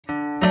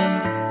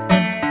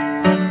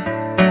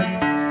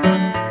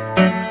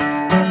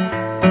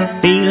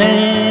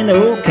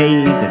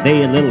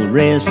today a little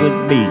rest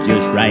would be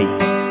just right.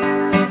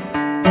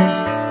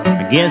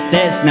 I guess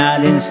that's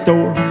not in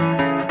store.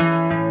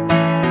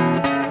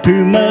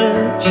 Too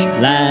much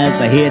lies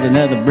ahead,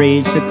 another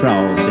bridge to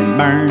cross and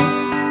burn.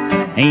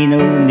 Ain't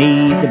no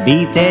need to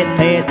beat that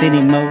path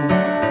anymore.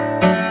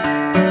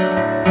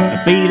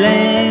 I'm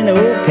feeling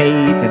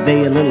okay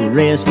today, a little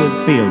rest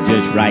would feel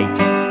just right.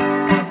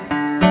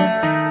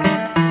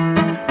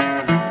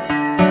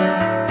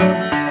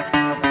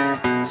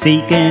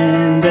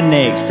 Seeking the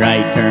next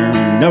right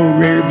turn, no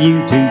rear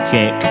view to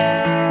check.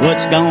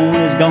 What's gone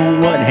is gone,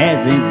 what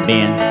hasn't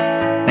been,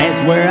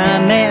 that's where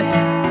I'm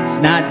at. It's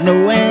not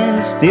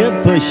knowing, still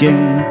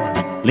pushing,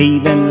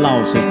 leaving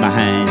losses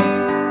behind.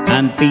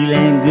 I'm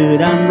feeling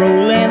good, I'm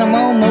rolling, I'm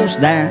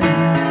almost there.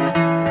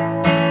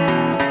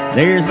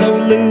 There's no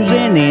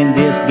losing in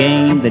this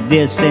game, the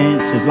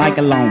distance is like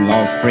a long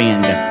lost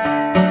friend.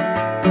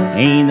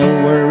 Ain't no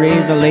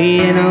worries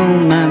laying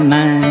on my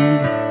mind.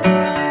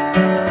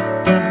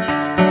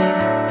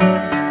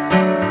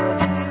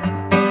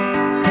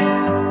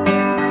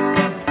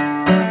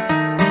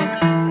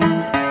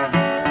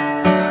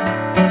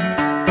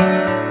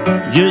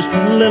 Just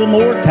a little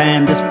more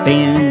time to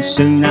spend,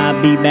 soon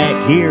I'll be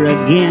back here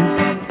again.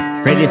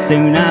 Pretty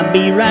soon I'll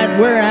be right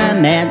where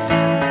I'm at.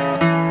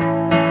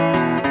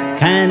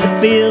 Kinda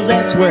feels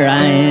that's where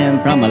I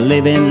am, from a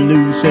living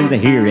loose in the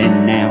here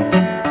and now.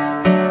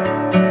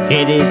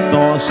 Headed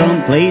for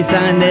some place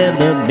I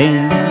never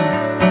been.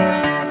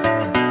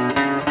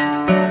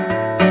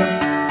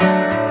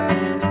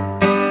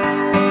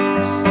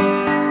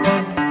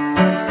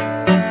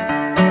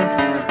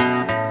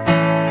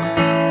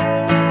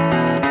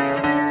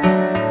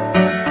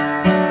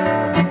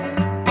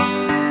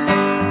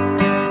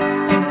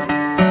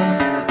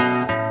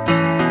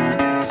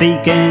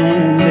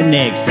 Seeking the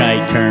next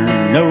right turn,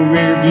 no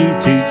rear view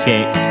to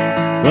check.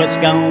 What's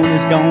gone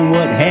is gone,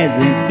 what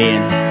hasn't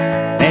been,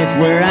 that's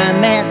where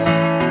I'm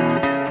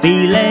at.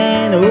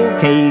 Feeling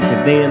okay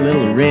today, a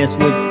little rest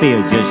would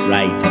feel just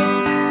right.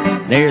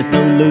 There's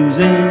no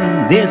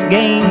losing this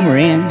game we're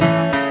in.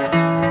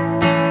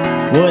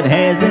 What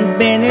hasn't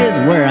been is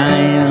where I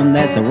am,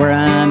 that's where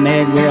I'm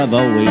at, where I've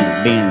always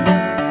been.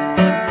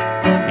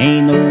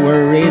 Ain't no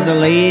worries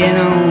laying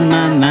on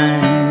my mind.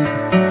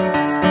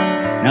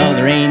 No,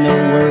 there ain't no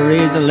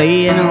worries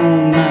laying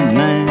on my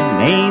mind.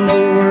 Ain't no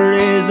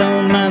worries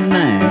on my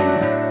mind.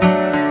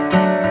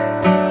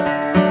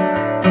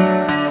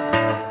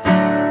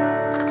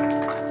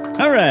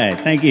 All right,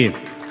 thank you.